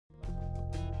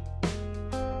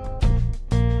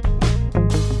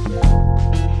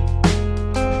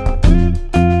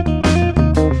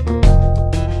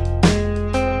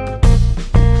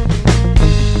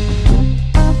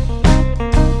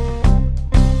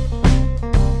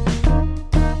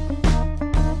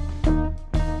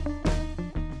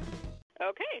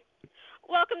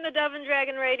on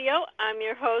Dragon Radio. I'm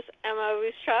your host,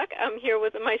 M.L.Ruscsak. I'm here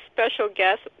with my special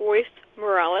guest, Royce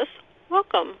Morales.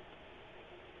 Welcome.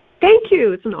 Thank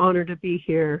you. It's an honor to be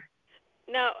here.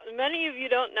 Now, many of you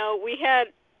don't know, we had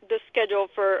the schedule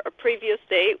for a previous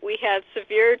date. We had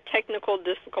severe technical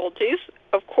difficulties,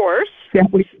 of course. Yeah,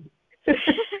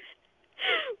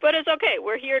 but it's okay.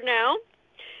 We're here now,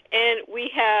 and we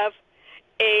have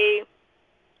a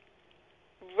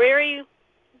very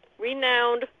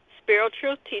renowned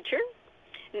spiritual teacher,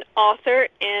 an author,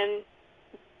 and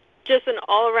just an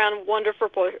all-around wonderful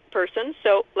person.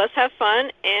 So let's have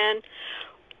fun. And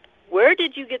where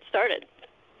did you get started?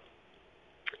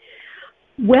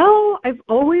 Well, I've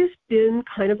always been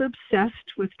kind of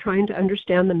obsessed with trying to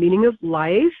understand the meaning of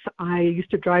life. I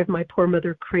used to drive my poor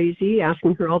mother crazy,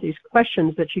 asking her all these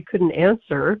questions that she couldn't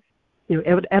answer,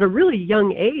 at a really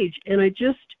young age. And I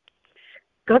just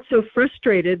got so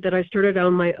frustrated that I started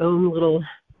on my own little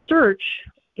search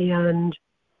and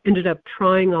ended up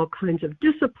trying all kinds of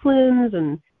disciplines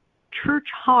and church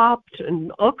hopped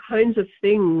and all kinds of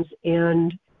things.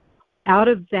 And out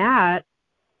of that,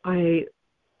 I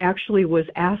actually was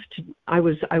asked, I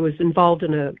was involved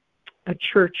in a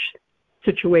church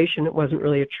situation. It wasn't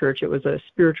really a church. It was a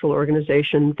spiritual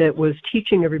organization that was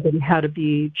teaching everybody how to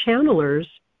be channelers.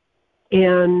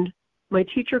 And my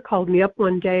teacher called me up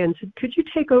one day and said, could you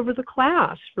take over the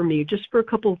class for me just for a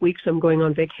couple of weeks? I'm going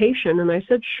on vacation. And I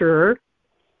said, sure.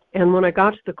 And when I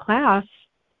got to the class,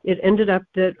 it ended up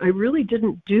that I really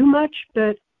didn't do much,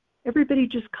 but everybody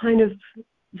just kind of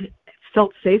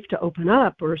felt safe to open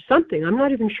up or something. I'm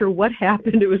not even sure what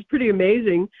happened. It was pretty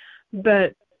amazing.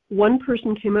 But one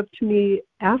person came up to me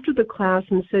after the class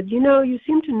and said, you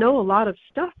seem to know a lot of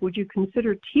stuff. Would you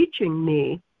consider teaching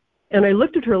me? And I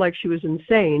looked at her like she was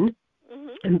insane.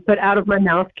 Mm-hmm. But out of my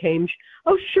mouth came,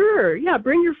 oh, sure, yeah,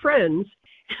 bring your friends.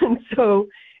 And so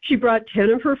she brought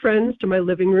 10 of her friends to my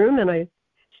living room, and I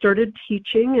started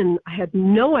teaching, and I had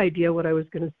no idea what I was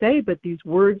going to say, but these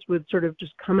words would sort of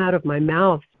just come out of my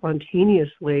mouth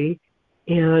spontaneously.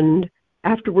 And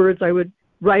afterwards, I would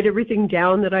write everything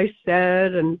down that I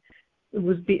said, and it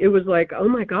was like, oh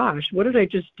my gosh, what did I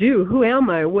just do? Who am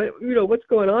I? What's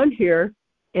going on here?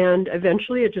 And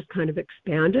eventually, it just kind of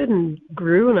expanded and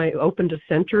grew, and I opened a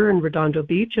center in Redondo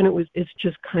Beach, and it's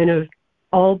just kind of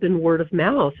all been word of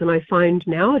mouth. And I find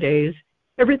nowadays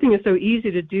everything is so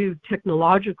easy to do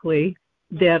technologically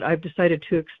that I've decided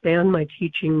to expand my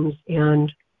teachings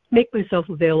and make myself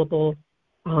available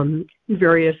in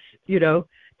various,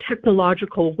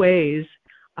 technological ways,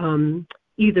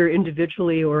 either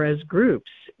individually or as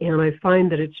groups. And I find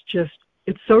that it's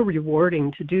so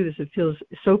rewarding to do this. It feels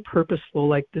so purposeful,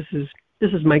 like this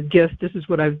is my gift. This is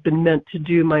what I've been meant to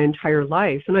do my entire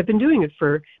life. And I've been doing it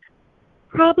for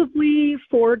probably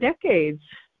 4 decades.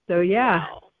 So, yeah.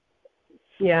 Wow.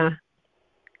 Yeah.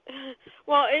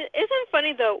 Well, isn't it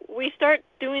funny, though? We start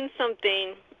doing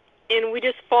something, and we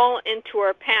just fall into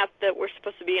our path that we're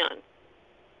supposed to be on.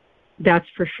 That's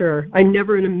for sure. I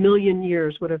never in a million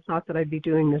years would have thought that I'd be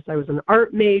doing this. I was an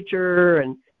art major,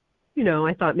 and,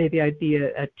 I thought maybe I'd be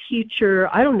a teacher.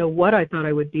 I don't know what I thought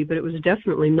I would be, but it was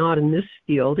definitely not in this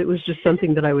field. It was just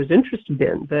something that I was interested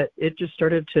in, but it just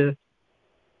started to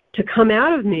come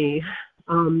out of me.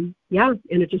 And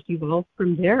it just evolved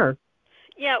from there.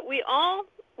 Yeah, we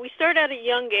start at a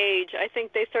young age. I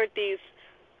think they start these,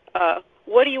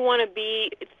 what do you want to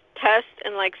be tests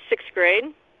in like 6th grade.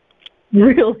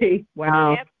 Really?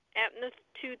 Wow.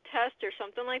 Aptitude test or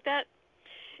something like that.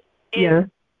 And yeah.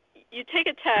 You take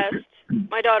a test.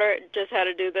 My daughter just had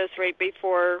to do this right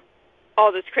before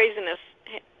all this craziness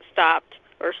stopped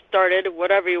or started,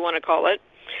 whatever you want to call it.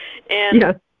 And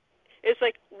yeah. It's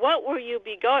like, what will you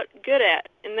be good at?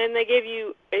 And then they give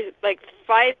you a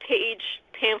 5-page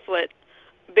pamphlet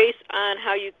based on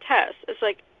how you test. It's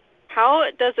like, how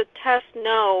does a test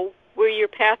know where your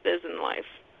path is in life?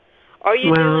 All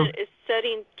you're doing is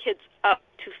setting kids up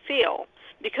to fail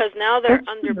because now they're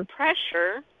under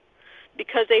pressure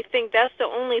because they think that's the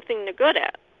only thing they're good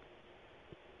at.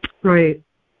 Right.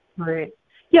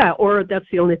 Yeah, or that's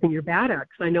the only thing you're bad at.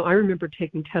 Because I remember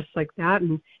taking tests like that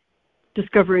and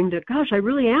discovering that, gosh, I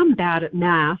really am bad at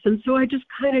math. And so I just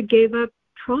kind of gave up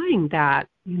trying that,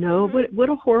 Mm-hmm. What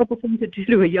a horrible thing to do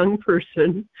to a young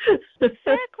person.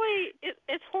 Exactly.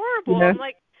 It's horrible. Yeah. I'm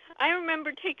like, I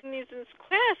remember taking these in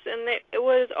class, and it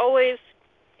was always,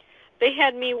 they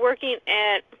had me working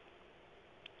at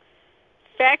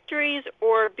factories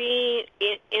or being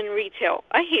in retail.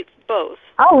 I hate both.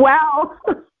 Oh, wow.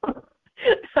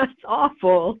 That's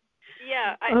awful.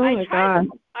 Yeah,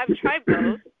 I've tried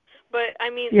both, but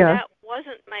that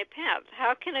wasn't my path.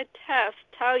 How can a test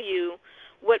tell you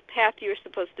what path you're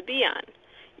supposed to be on?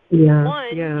 Yeah.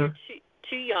 One, Yeah. you're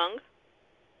too young.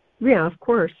 Yeah, of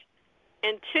course.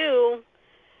 And two,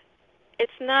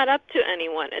 it's not up to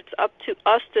anyone. It's up to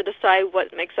us to decide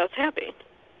what makes us happy.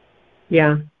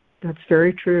 Yeah, that's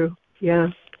very true.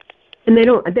 Yeah. And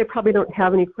they probably don't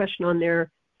have any question on there.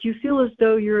 Do you feel as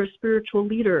though you're a spiritual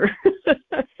leader?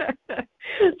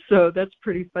 So that's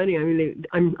pretty funny. I mean,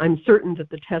 I'm certain that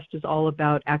the test is all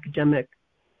about academic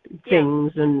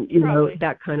things and, probably.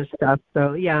 that kind of stuff.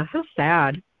 So, yeah, how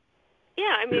sad.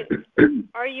 Yeah, I mean,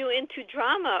 are you into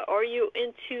drama? Are you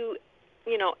into,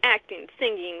 acting,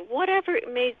 singing, whatever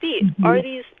it may be? Mm-hmm. Are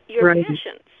these your Right.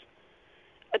 passions?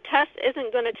 A test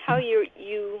isn't going to tell you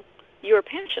your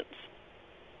passions.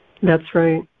 That's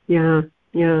right. Yeah,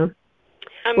 yeah.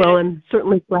 I mean, well, I'm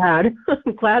certainly glad.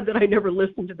 I'm glad that I never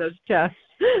listened to those tests.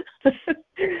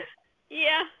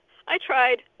 Yeah, I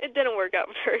tried. It didn't work out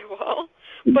very well.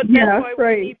 But that's why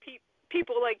we need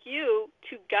people like you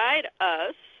to guide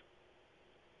us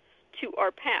to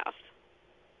our path.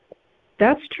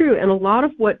 That's true. And a lot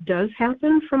of what does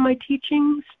happen from my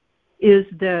teachings is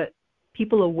that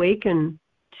people awaken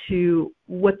to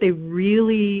what they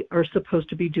really are supposed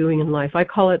to be doing in life. I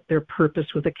call it their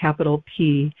purpose with a capital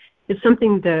P. It's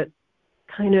something that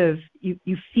kind of,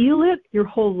 you feel it your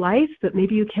whole life, but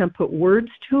maybe you can't put words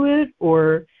to it,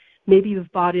 or maybe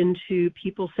you've bought into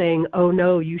people saying, oh,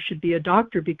 no, you should be a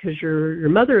doctor because your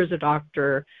mother is a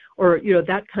doctor, or,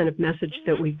 that kind of message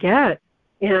that we get.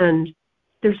 And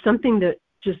there's something that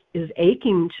just is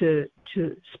aching to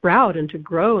sprout and to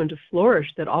grow and to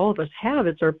flourish that all of us have.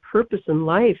 It's our purpose in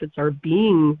life. It's our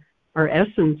being, our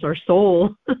essence, our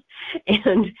soul.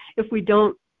 And if we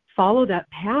don't follow that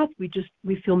path, we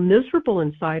feel miserable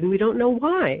inside and we don't know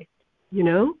why,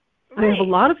 Right. I have a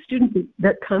lot of students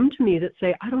that come to me that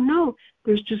say, I don't know,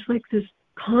 there's just like this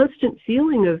constant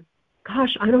feeling of,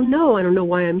 gosh, I don't know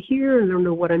why I'm here, and I don't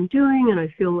know what I'm doing, and I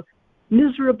feel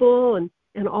miserable and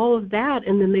all of that.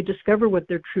 And then they discover what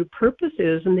their true purpose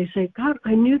is, and they say, God,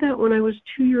 I knew that when I was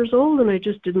 2 years old and I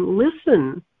just didn't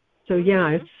listen. So yeah,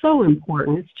 it's so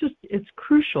important. It's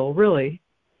crucial, really.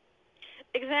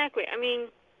 Exactly. I mean,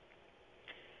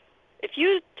 if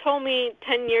you told me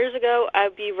 10 years ago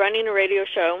I'd be running a radio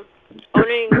show,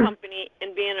 owning a company,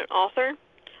 and being an author,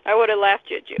 I would have laughed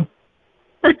at you.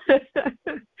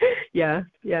 Yeah,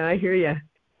 I hear you.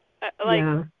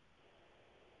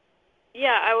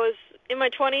 Yeah, I was in my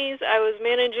 20s. I was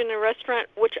managing a restaurant,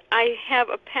 which I have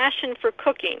a passion for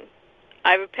cooking.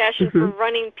 I have a passion for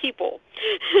running people.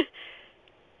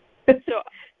 So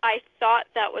I thought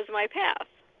that was my path.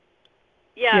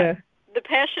 Yeah, the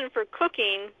passion for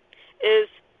cooking is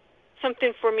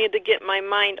something for me to get my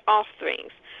mind off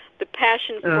things. The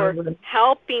passion for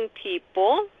helping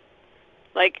people,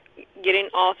 like getting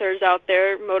authors out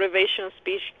there, motivational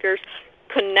speakers,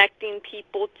 connecting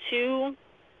people to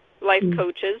life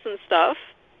coaches and stuff,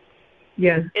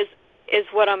 is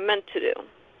what I'm meant to do.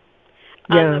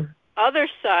 On the other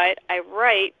side, I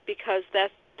write because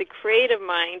that's the creative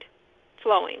mind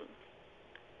flowing.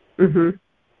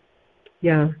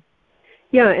 Yeah,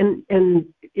 and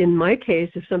in my case,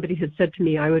 if somebody had said to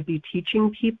me I would be teaching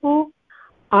people,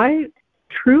 I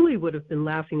truly would have been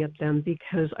laughing at them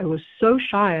because I was so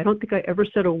shy. I don't think I ever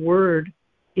said a word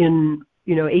in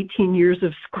 18 years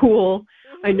of school.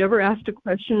 I never asked a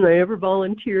question. I never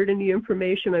volunteered any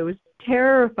information. I was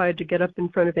terrified to get up in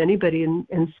front of anybody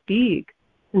and speak.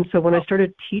 And so when I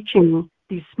started teaching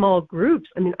these small groups,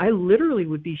 I mean, I literally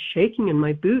would be shaking in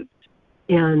my boots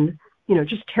and,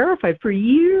 just terrified for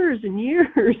years and years,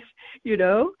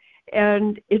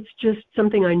 and it's just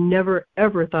something I never,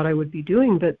 ever thought I would be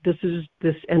doing. But this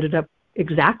ended up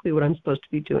exactly what I'm supposed to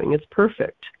be doing. It's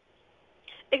perfect.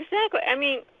 Exactly. I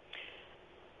mean,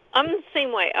 I'm the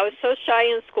same way. I was so shy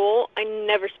in school, I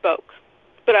never spoke.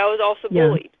 But I was also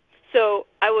bullied. So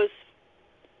I was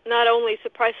not only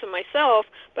surprised for myself,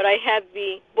 but I had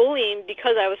the bullying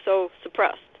because I was so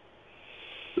suppressed.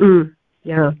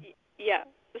 Yeah. Yeah.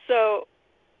 So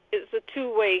it's a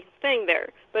two-way thing there.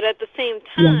 But at the same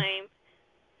time,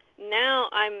 now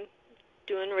I'm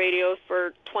doing radio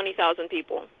for 20,000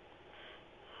 people,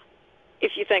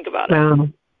 if you think about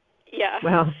it. Yeah.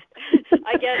 Wow.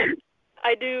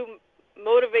 I do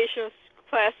motivational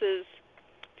classes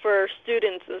for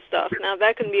students and stuff. Now,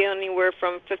 that can be anywhere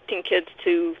from 15 kids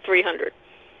to 300.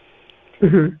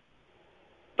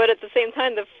 But at the same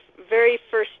time, the very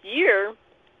first year,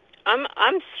 I'm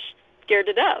scared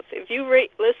to death. If you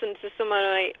listen to some of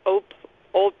my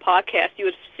old podcasts, you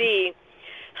would see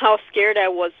how scared I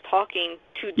was talking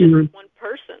to just one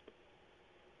person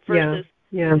versus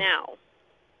now.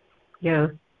 Yeah.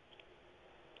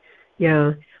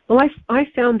 Well, I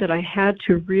found that I had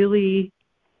to really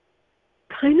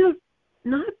kind of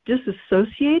not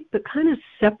disassociate, but kind of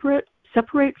separate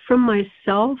from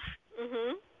myself,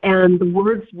 and the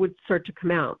words would start to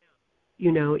come out.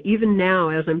 You know, even now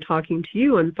as I'm talking to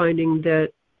you, I'm finding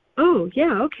that, oh,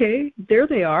 yeah, okay, there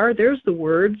they are, there's the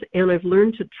words, and I've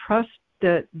learned to trust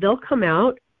that they'll come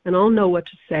out and I'll know what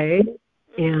to say,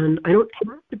 and I don't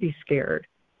have to be scared.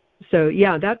 So,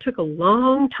 yeah, that took a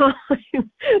long time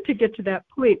to get to that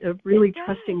point of really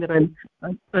trusting that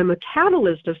I'm a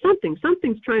catalyst of something.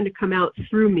 Something's trying to come out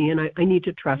through me, and I need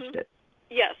to trust it.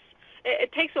 Yes.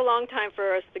 It takes a long time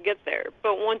for us to get there,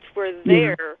 but once we're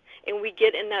there and we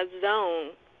get in that zone,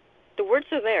 the words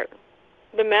are there.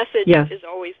 The message is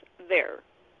always there.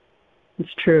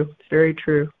 It's true. It's very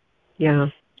true. Yeah.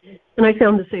 And I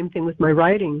found the same thing with my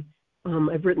writing.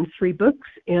 I've written 3 books,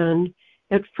 and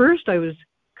at first I was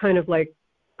kind of like,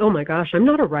 oh my gosh, I'm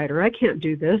not a writer. I can't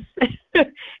do this.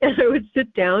 And I would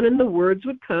sit down and the words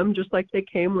would come just like they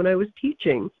came when I was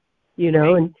teaching, you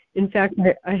know. And in fact,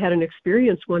 I had an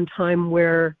experience one time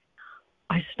where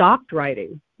I stopped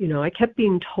writing. You know, I kept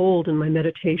being told in my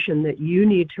meditation that you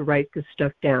need to write this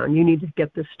stuff down. You need to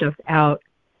get this stuff out.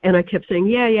 And I kept saying,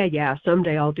 yeah,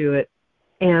 someday I'll do it.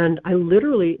 And I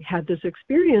literally had this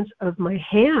experience of my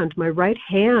right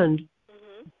hand,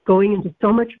 going into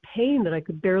so much pain that I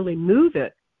could barely move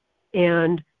it.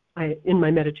 And in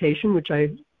my meditation, which I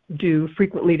do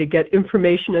frequently to get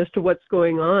information as to what's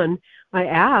going on, I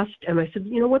asked, and I said,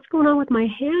 you know, what's going on with my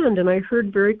hand? And I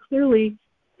heard very clearly,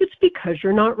 it's because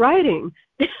you're not writing.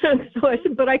 And so I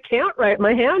said, but I can't write.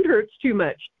 My hand hurts too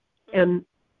much. And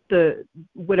this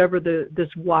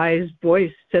wise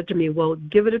voice said to me, well,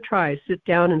 give it a try. Sit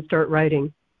down and start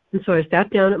writing. And so I sat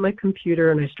down at my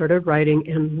computer and I started writing,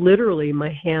 and literally my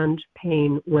hand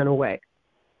pain went away.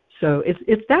 So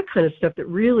it's that kind of stuff that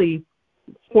really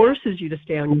forces you to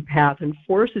stay on your path and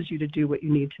forces you to do what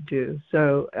you need to do.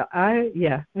 So I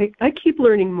keep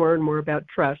learning more and more about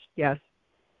trust. Yes.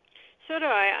 So do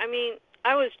I. I mean,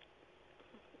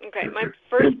 my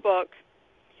first book,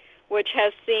 which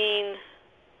has seen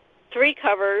 3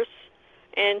 covers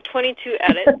and 22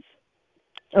 edits.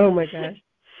 Oh my gosh.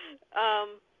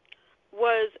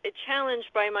 Was a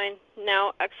challenge by my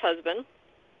now ex-husband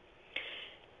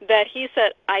that he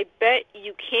said, I bet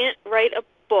you can't write a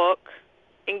book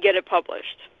and get it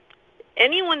published.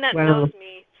 Anyone that knows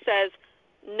me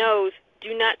knows,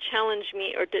 do not challenge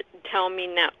me or tell me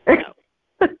no.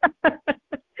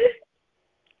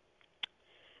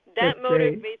 That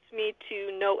motivates me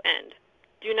to no end.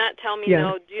 Do not tell me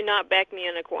no. Do not back me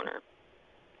in a corner.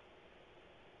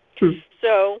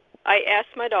 So I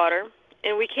asked my daughter,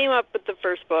 and we came up with the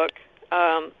first book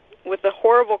with a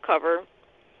horrible cover,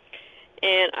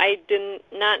 and I did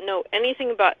not know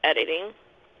anything about editing.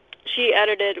 She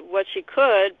edited what she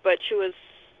could, but she was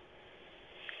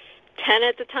 10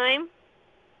 at the time.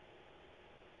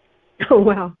 Oh,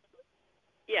 wow.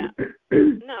 Yeah.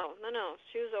 No.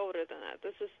 She was older than that.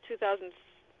 This is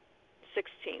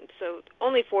 2016, so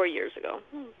only 4 years ago.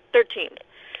 13.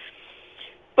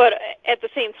 But at the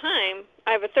same time,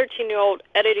 I have a 13-year-old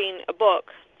editing a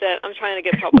book that I'm trying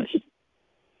to get published.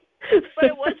 But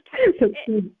it was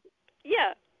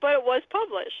but it was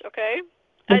published, okay?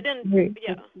 I didn't,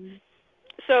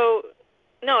 So,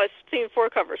 no, it's seen 4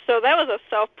 covers. So that was a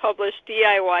self-published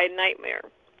DIY nightmare.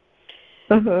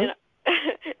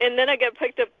 And then I got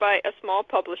picked up by a small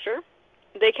publisher.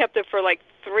 They kept it for like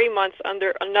 3 months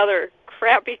under another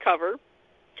crappy cover.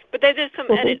 But they did some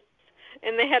edits,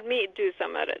 and they had me do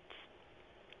some edits.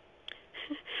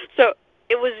 So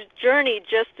it was a journey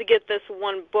just to get this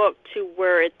one book to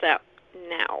where it's at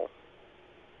now.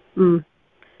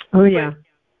 Oh, yeah.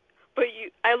 But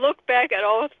I look back at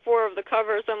all 4 of the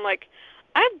covers, I'm like,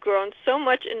 I've grown so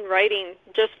much in writing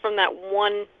just from that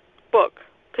one book.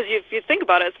 Because if you think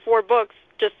about it, it's 4 books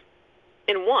just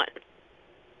in one.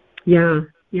 Yeah.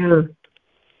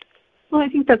 Well, I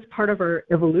think that's part of our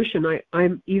evolution.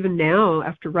 I'm even now,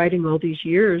 after writing all these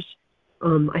years,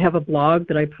 I have a blog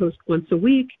that I post once a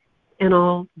week, and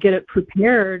I'll get it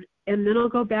prepared, and then I'll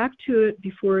go back to it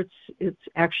before it's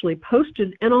actually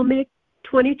posted, and I'll make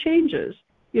 20 changes,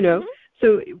 you know.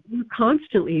 So we're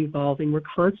constantly evolving. We're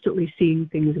constantly seeing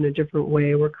things in a different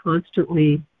way. We're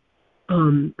constantly,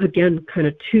 again, kind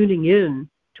of tuning in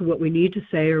to what we need to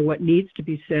say or what needs to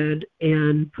be said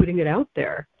and putting it out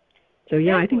there. So,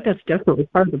 yeah, I think that's definitely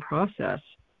part of the process.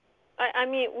 I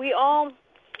mean, we all,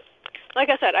 like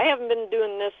I said, I haven't been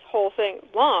doing this whole thing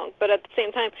long, but at the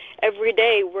same time, every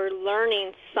day we're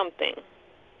learning something.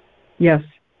 Yes,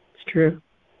 it's true.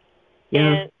 Yeah.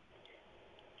 And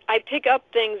I pick up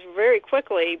things very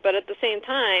quickly, but at the same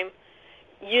time,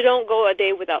 you don't go a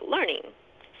day without learning.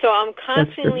 So I'm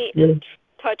constantly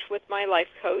touch with my life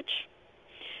coach,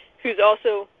 who's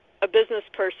also a business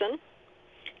person.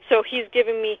 So he's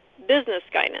giving me business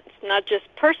guidance, not just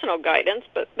personal guidance,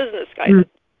 but business guidance.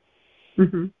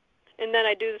 Mm-hmm. And then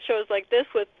I do shows like this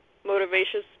with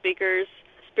motivational speakers,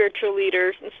 spiritual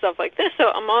leaders, and stuff like this.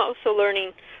 So I'm also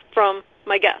learning from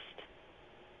my guest.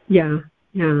 Yeah,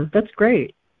 that's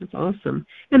great. That's awesome.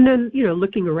 And then,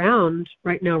 looking around,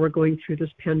 right now we're going through this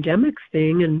pandemic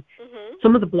thing, and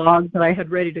some of the blogs that I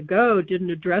had ready to go didn't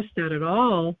address that at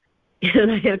all,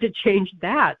 and I had to change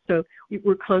that. So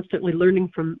we're constantly learning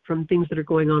from things that are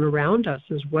going on around us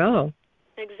as well.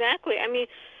 Exactly. I mean,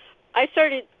 I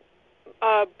started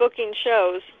booking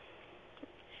shows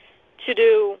to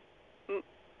do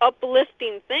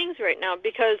uplifting things right now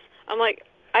because I'm like,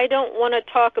 I don't want to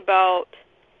talk about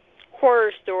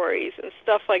horror stories and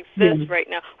stuff like this right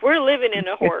now. We're living in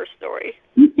a horror story.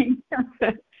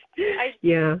 But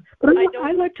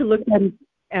I like to look at it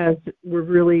as we're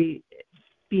really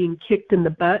being kicked in the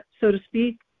butt, so to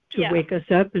speak, to wake us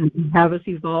up and have us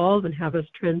evolve and have us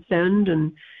transcend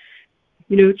and,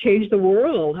 change the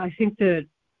world. I think that,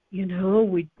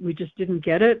 we just didn't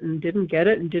get it and didn't get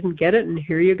it and didn't get it, and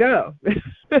here you go.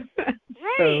 Right.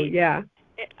 So, yeah.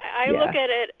 I look at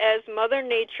it as Mother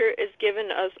Nature is giving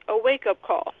us a wake-up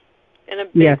call in a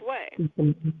big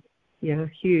way. Yeah,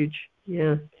 huge.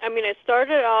 Yeah. I mean, I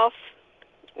started off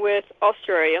with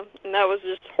Australia, and that was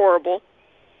just horrible.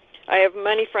 I have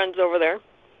many friends over there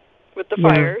with the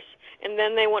fires, and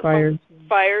then they went from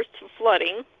fires to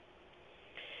flooding.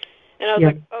 And I was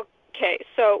like, okay,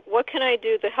 so what can I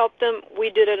do to help them?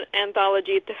 We did an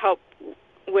anthology to help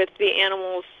with the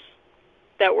animals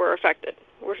that were affected.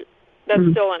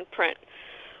 That's still in print.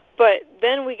 But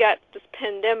then we got this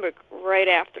pandemic right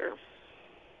after.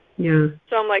 Yeah.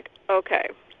 So I'm like, okay,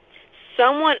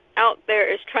 someone out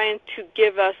there is trying to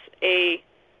give us hey,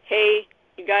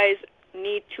 you guys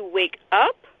need to wake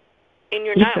up, and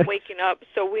you're not waking up,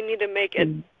 so we need to make it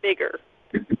bigger.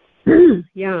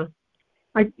 Yeah.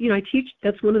 I teach,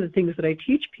 that's one of the things that I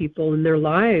teach people in their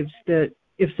lives, that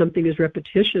if something is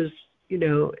repetitious,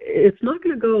 it's not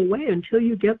going to go away until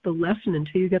you get the lesson,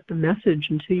 until you get the message,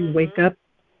 until you wake up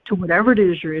to whatever it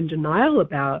is you're in denial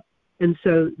about. And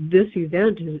so this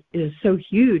event is so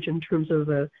huge in terms of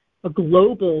a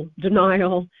global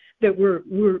denial that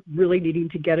we're really needing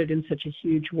to get it in such a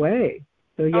huge way.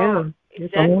 So, yeah.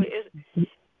 Exactly.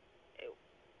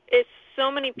 It's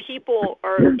so many people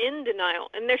are in denial,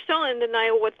 and they're still in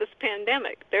denial with this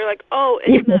pandemic. They're like, oh,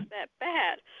 it's not that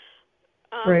bad.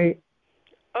 Right.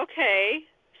 Okay,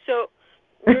 so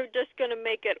we're just going to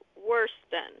make it worse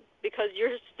then, because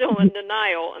you're still in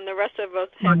denial and the rest of us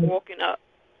have woken up.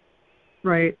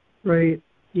 Right,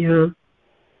 yeah.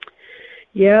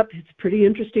 Yep, it's pretty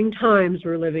interesting times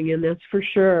we're living in, that's for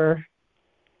sure.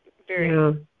 Very.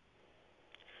 Yeah.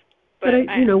 But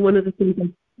one of the things I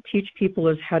teach people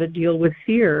is how to deal with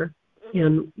fear,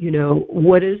 and,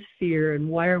 what is fear and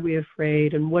why are we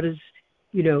afraid, and what is,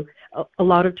 a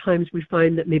lot of times we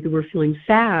find that maybe we're feeling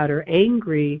sad or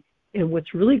angry, and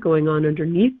what's really going on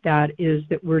underneath that is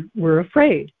that we're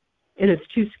afraid, and it's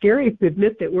too scary to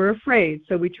admit that we're afraid,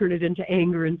 so we turn it into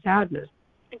anger and sadness.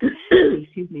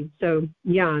 Excuse me. So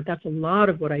yeah, that's a lot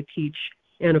of what I teach,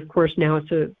 and of course now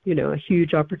it's a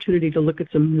huge opportunity to look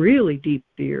at some really deep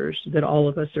fears that all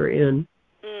of us are in.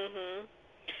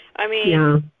 I mean,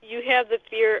 you have the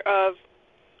fear of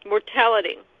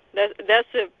mortality. That's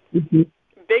a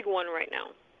big one right now.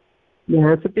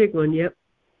 Yeah, it's a big one, yep.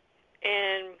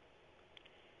 And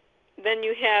then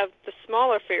you have the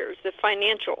smaller fears, the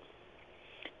financial.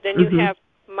 Then you have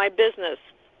my business,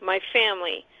 my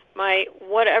family, my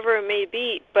whatever it may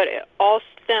be, but it all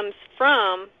stems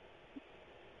from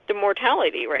the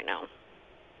mortality right now.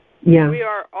 Yeah. We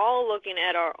are all looking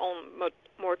at our own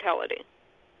mortality.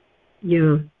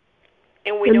 Yeah.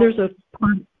 And there's a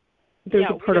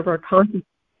part of our conscious.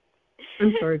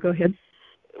 I'm sorry, go ahead.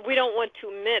 We don't want to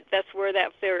admit that's where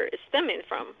that fear is stemming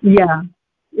from. Yeah,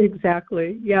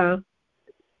 exactly. Yeah.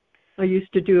 I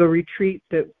used to do a retreat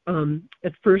that the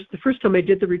first time I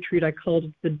did the retreat, I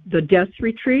called it the death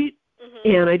retreat,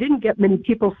 and I didn't get many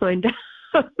people signed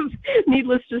up.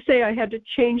 Needless to say, I had to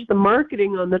change the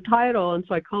marketing on the title, and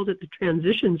so I called it the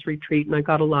transitions retreat, and I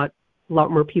got a lot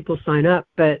more people sign up.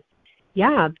 But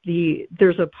yeah,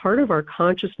 there's a part of our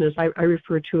consciousness, I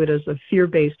refer to it as a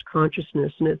fear-based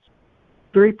consciousness, and it's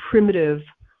very primitive,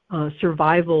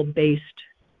 survival-based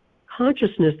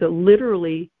consciousness that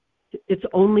literally its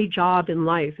only job in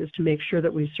life is to make sure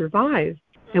that we survive.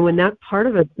 And when that part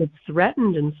of it gets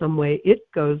threatened in some way, it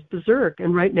goes berserk.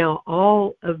 And right now,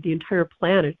 all of the entire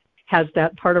planet has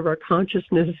that part of our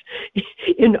consciousness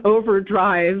in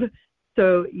overdrive.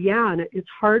 So, yeah, and it's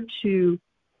hard to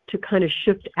kind of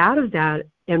shift out of that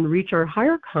and reach our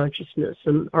higher consciousness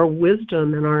and our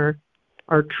wisdom and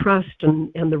our trust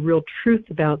and the real truth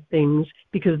about things,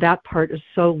 because that part is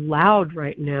so loud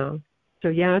right now. So,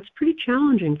 yeah, it's pretty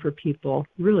challenging for people.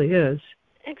 It really is.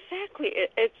 Exactly.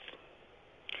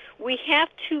 We have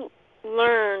to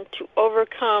learn to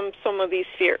overcome some of these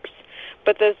fears.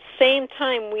 But at the same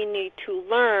time, we need to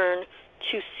learn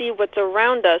to see what's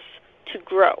around us to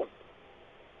grow.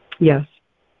 Yes.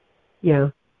 Yeah.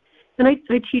 And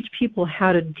I teach people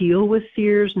how to deal with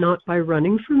fears, not by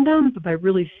running from them, but by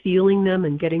really feeling them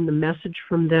and getting the message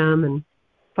from them and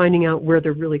finding out where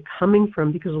they're really coming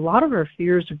from, because a lot of our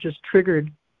fears are just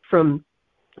triggered from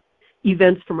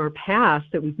events from our past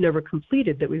that we've never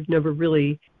completed, that we've never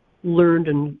really learned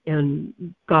and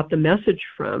got the message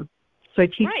from. So I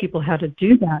teach people how to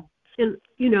do that. And,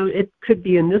 it could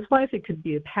be in this life, it could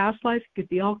be a past life, it could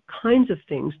be all kinds of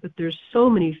things, but there's so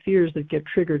many fears that get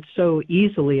triggered so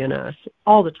easily in us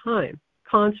all the time,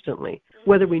 constantly,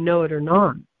 whether we know it or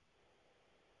not.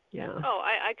 Yeah. Oh,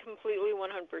 I completely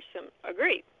 100%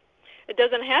 agree. It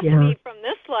doesn't have to be from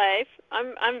this life.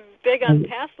 I'm big on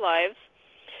past lives.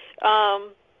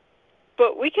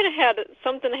 But we could have had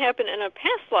something happen in a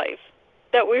past life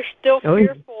that we're still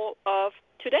fearful of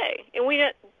today, and we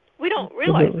don't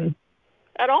realize it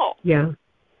at all. Yeah,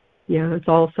 it's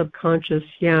all subconscious.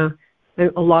 Yeah,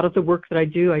 a lot of the work that I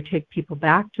do, I take people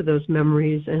back to those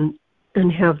memories and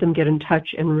have them get in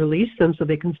touch and release them so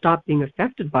they can stop being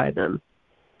affected by them.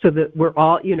 So that we're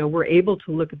all, we're able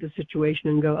to look at the situation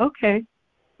and go, okay,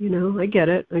 I get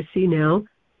it, I see now.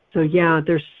 So, yeah,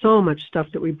 there's so much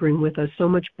stuff that we bring with us, so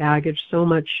much baggage, so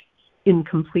much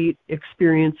incomplete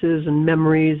experiences and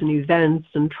memories and events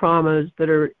and traumas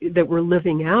that we're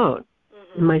living out.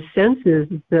 And my sense is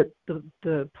that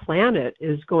the planet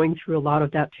is going through a lot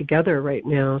of that together right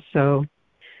now. So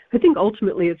I think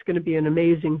ultimately it's going to be an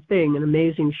amazing thing, an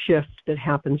amazing shift that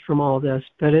happens from all this.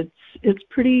 But it's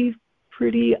pretty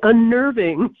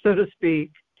unnerving, so to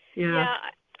speak. Yeah,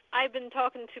 I've been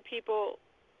talking to people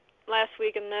last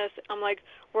week in this. I'm like,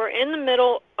 we're in the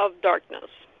middle of darkness.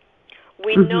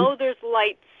 We know there's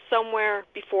light somewhere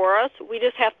before us. We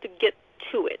just have to get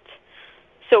to it.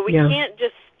 So we can't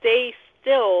just stay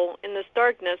still in this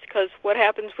darkness, because what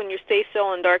happens when you stay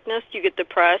still in darkness? You get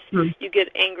depressed, you get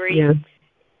angry,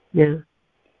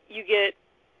 you get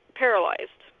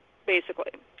paralyzed,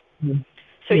 basically.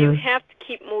 So you have to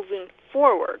keep moving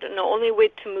forward, and the only way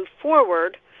to move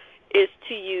forward is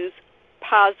to use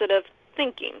positive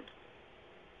thinking.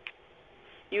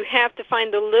 You have to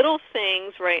find the little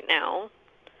things right now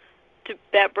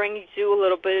that brings you a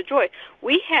little bit of joy.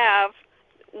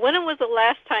 When it was the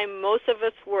last time most of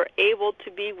us were able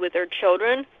to be with our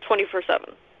children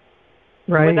 24/7,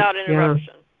 without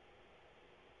interruption?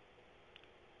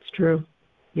 It's true.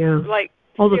 Yeah. Like,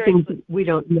 all the things that we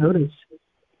don't notice.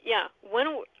 Yeah.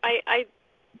 When I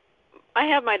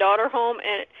have my daughter home,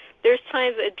 and there's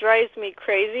times it drives me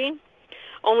crazy,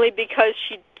 only because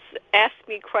she asks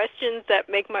me questions that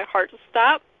make my heart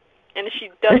stop, and she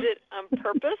does it on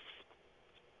purpose.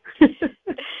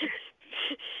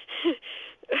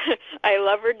 I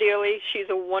love her dearly. She's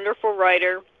a wonderful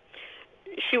writer.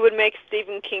 She would make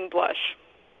Stephen King blush.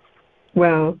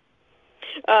 Wow.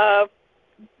 But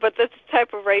that's the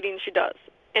type of writing she does.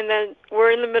 And then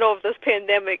we're in the middle of this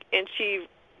pandemic, and she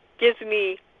gives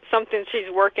me something she's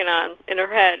working on in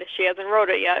her head. She hasn't wrote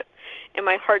it yet, and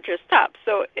my heart just stops.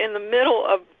 So in the middle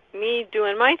of me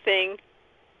doing my thing,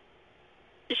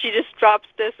 she just drops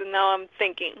this, and now I'm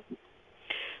thinking.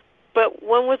 But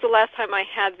when was the last time I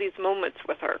had these moments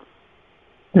with her?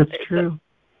 That's true.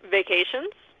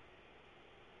 Vacations?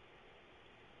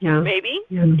 Yeah. Maybe,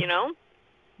 Yeah.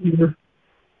 Yeah.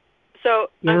 So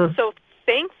I'm so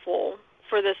thankful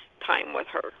for this time with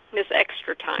her, this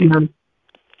extra time.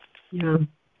 Yeah.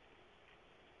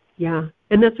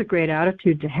 And that's a great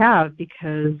attitude to have,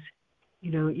 because,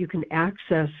 you can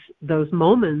access those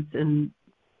moments and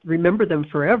remember them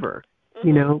forever.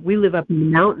 We live up in the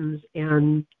mountains,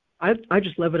 and I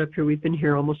just love it up here. We've been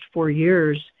here almost 4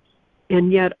 years,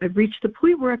 and yet I've reached the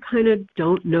point where I kind of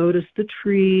don't notice the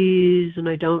trees, and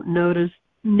I don't notice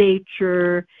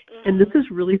nature, and this is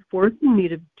really forcing me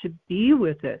to be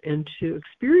with it and to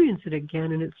experience it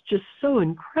again, and it's just so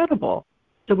incredible.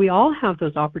 So we all have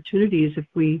those opportunities if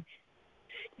we,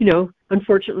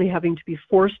 unfortunately having to be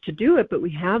forced to do it, but we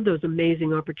have those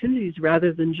amazing opportunities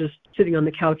rather than just sitting on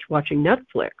the couch watching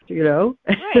Netflix,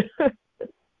 Right.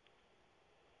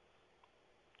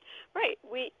 Right.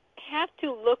 We have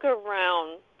to look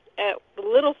around at the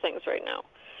little things right now.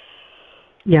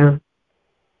 Yeah.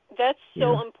 That's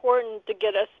so important to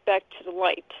get us back to the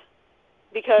light.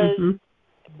 because,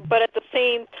 but at the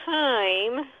same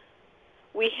time,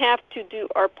 we have to do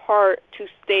our part to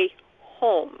stay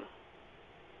home.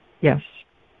 Yes.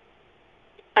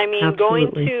 I mean,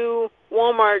 Absolutely. going to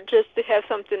Walmart just to have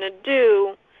something to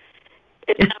do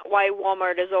is not why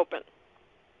Walmart is open.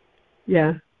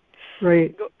 Yeah,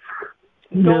 right.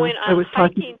 Going on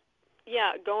hiking,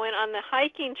 going on the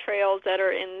hiking trails that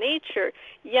are in nature,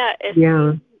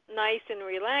 it's nice and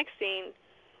relaxing,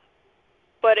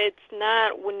 but it's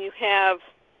not when you have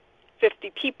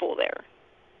 50 people there.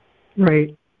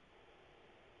 Right.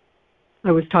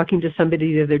 I was talking to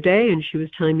somebody the other day, and she was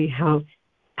telling me how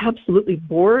absolutely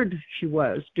bored she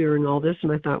was during all this,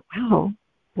 and I thought, wow,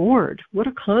 bored, what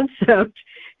a concept.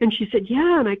 And she said,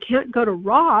 yeah, and I can't go to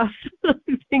Ross.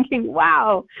 I'm thinking,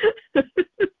 wow,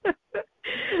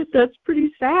 that's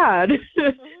pretty sad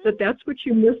that's what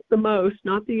you miss the most,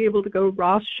 not being able to go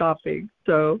Ross shopping.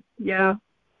 So, yeah,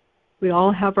 we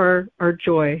all have our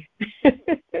joy.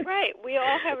 Right, we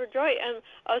all have our joy. And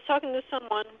I was talking to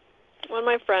someone, one of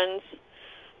my friends.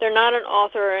 They're not an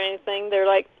author or anything. They're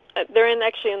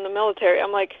actually in the military.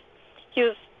 I'm like, he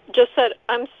was just said,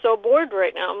 I'm so bored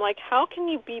right now. I'm like, how can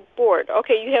you be bored?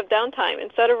 Okay, you have downtime.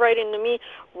 Instead of writing to me,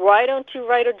 why don't you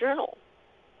write a journal?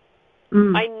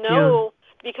 I know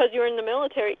because you're in the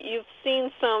military, you've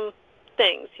seen some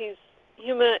things. He's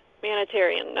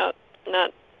humanitarian, not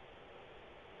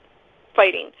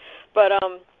fighting, but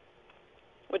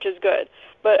which is good.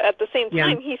 But at the same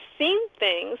time, he's seen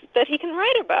things that he can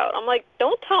write about. I'm like,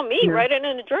 don't tell me, write it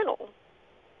in a journal.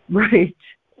 Right.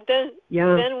 Then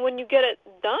when you get it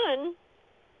done,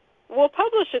 we'll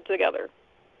publish it together.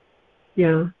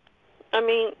 Yeah. I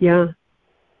mean,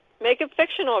 make it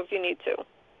fictional if you need to.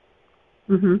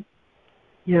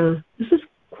 Yeah. This is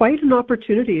quite an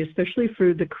opportunity, especially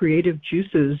for the creative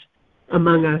juices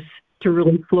among us to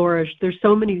really flourish. There's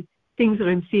so many things that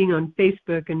I'm seeing on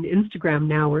Facebook and Instagram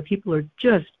now where people are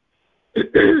just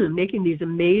making these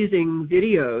amazing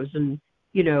videos, and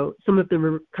some of them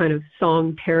are kind of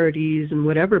song parodies and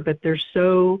whatever, but they're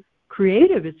so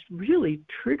creative. It's really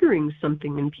triggering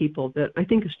something in people that I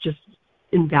think is just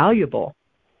invaluable.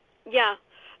 Yeah,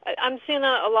 I'm seeing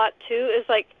that a lot too. It's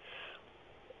like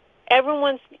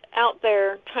everyone's out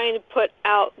there trying to put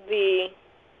out the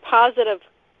positive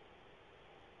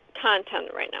content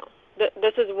right now.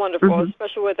 This is wonderful,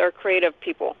 especially with our creative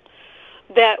people,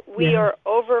 that we are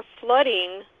over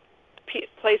flooding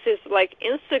places like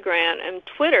Instagram and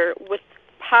Twitter with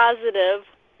positive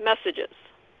messages.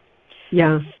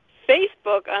 Yeah.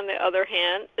 Facebook, on the other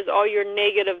hand, is all your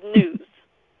negative news.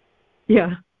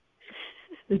 Yeah.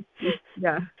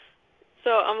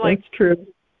 So I'm like, that's true.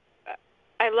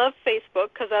 I love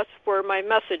Facebook because that's where my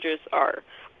messages are.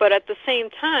 But at the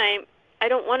same time, I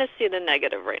don't want to see the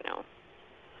negative right now.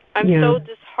 I'm so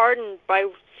disheartened by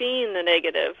seeing the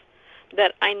negative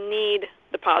that I need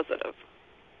the positive.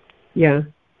 Yeah,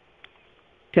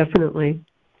 definitely.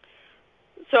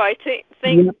 So I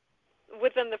think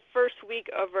within the first week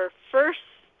of our first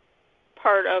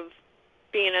part of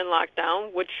being in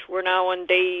lockdown, which we're now on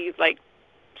day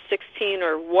 16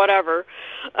 or whatever.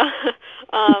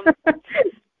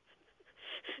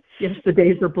 Yes, the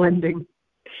days are blending.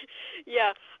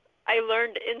 Yeah, I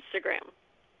learned Instagram.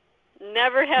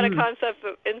 Never had a concept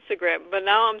of Instagram, but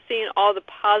now I'm seeing all the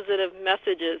positive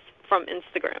messages from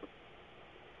Instagram.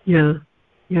 Yeah.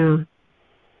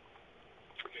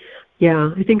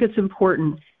 I think it's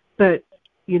important. But,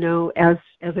 as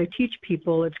I teach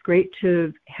people, it's great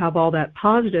to have all that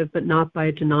positive, but not by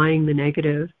denying the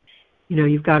negative.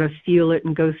 You've got to feel it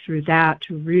and go through that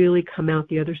to really come out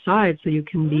the other side so you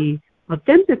can be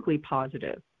authentically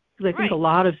positive. Because I think a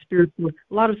lot of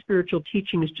spiritual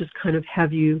teaching is just kind of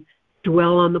have you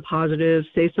dwell on the positive,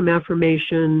 say some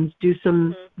affirmations, do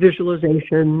some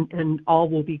visualization, and all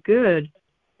will be good.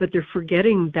 But they're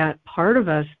forgetting that part of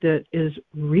us that is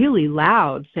really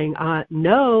loud, saying,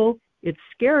 no, it's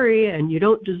scary, and you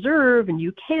don't deserve, and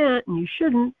you can't, and you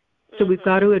shouldn't. So we've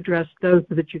got to address those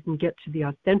so that you can get to the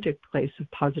authentic place of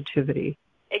positivity.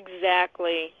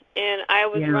 Exactly. And I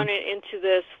was running into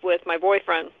this with my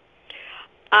boyfriend.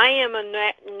 I am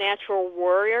a natural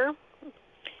worrier,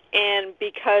 and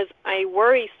because I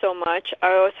worry so much,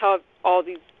 I always have all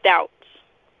these doubts,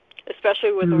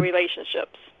 especially with the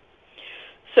relationships.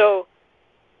 So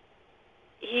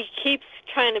he keeps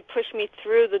trying to push me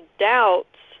through the doubts,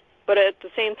 but at the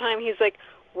same time, he's like,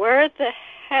 where the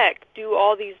heck do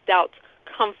all these doubts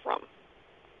come from?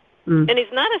 And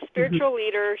he's not a spiritual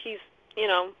leader. He's,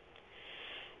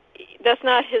 that's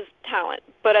not his talent.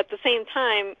 But at the same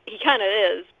time, he kind of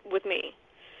is with me.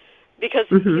 Because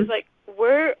he's like,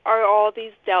 where are all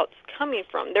these doubts coming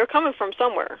from? They're coming from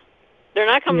somewhere. They're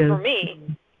not coming Yeah. for me.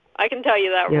 I can tell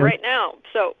you that Yeah. right now.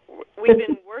 So we've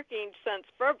been working since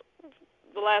for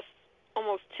the last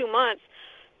almost 2 months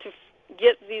to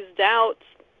get these doubts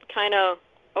kind of,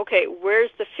 okay,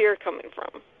 where's the fear coming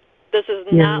from? This is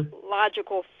not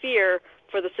logical fear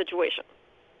for the situation.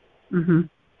 Mm-hmm.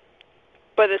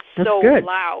 But it's That's so good.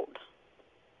 loud.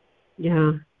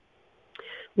 Yeah.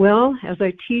 Well, as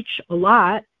I teach a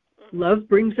lot, love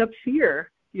brings up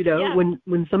fear. You know, Yeah.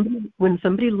 when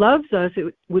somebody loves us,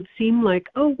 it would seem like,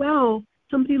 oh wow,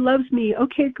 somebody loves me.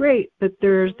 Okay, great. But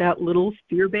there's that little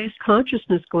fear-based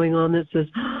consciousness going on that says,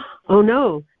 oh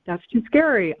no, that's too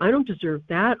scary. I don't deserve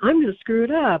that. I'm going to screw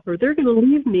it up, or they're going to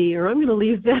leave me, or I'm going to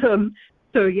leave them.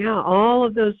 So yeah, all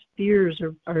of those fears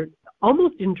are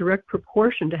almost in direct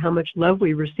proportion to how much love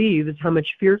we receive is how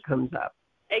much fear comes up.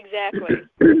 Exactly.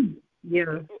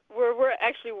 Yeah. We're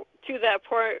actually to that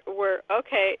point where,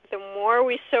 okay, the more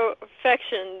we show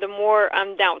affection, the more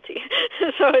I'm doubty.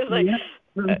 So it's like,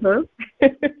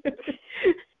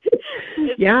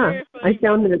 yeah, I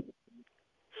found that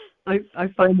I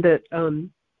find that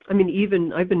I mean,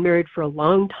 even I've been married for a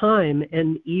long time,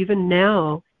 and even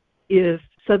now, if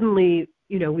suddenly,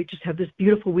 you know, we just have this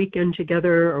beautiful weekend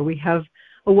together, or we have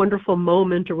a wonderful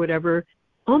moment or whatever,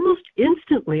 almost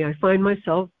instantly I find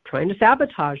myself trying to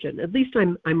sabotage it. At least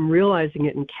I'm realizing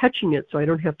it and catching it so I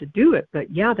don't have to do it. But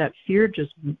yeah, that fear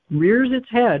just rears its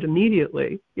head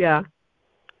immediately. Yeah.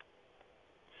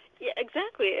 Yeah,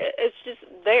 exactly. It's just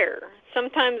there.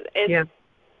 Sometimes it's,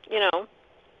 you know,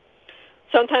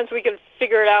 sometimes we can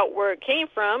figure it out where it came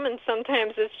from, and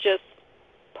sometimes it's just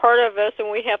part of us and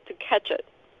we have to catch it.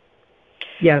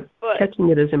 Yeah, but, catching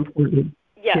it is important.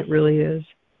 Yes. It really is.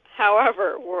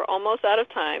 However, we're almost out of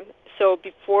time. So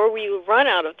before we run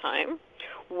out of time,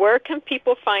 where can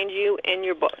people find you and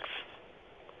your books?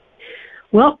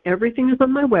 Well, everything is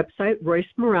on my website,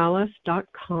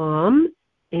 roycemorales.com,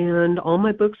 and all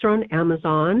my books are on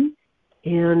Amazon.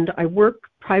 And I work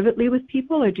privately with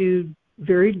people. I do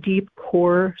very deep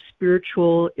core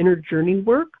spiritual inner journey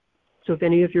work. So if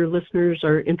any of your listeners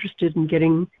are interested in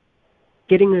getting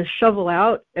a shovel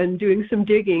out and doing some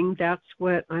digging, that's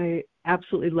what I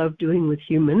absolutely love doing with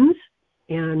humans.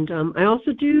 And I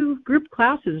also do group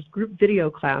classes, group video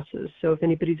classes. So if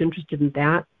anybody's interested in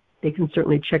that, they can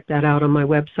certainly check that out on my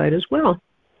website as well.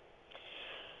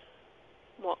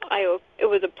 Well, it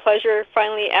was a pleasure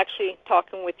finally actually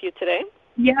talking with you today.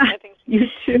 Yeah, I think you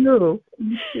too.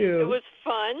 You too. It was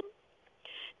fun.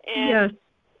 And yes.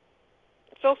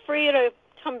 Feel free to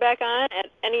come back on at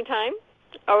any time.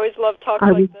 I always love talking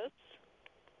like this.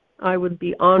 I would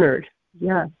be honored.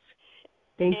 Yes.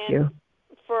 Thank you.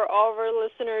 For all of our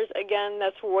listeners, again,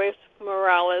 that's Royce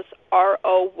Morales,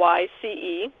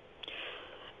 Royce.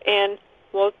 And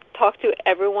we'll talk to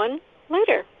everyone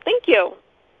later. Thank you.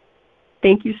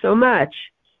 Thank you so much.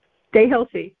 Stay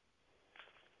healthy.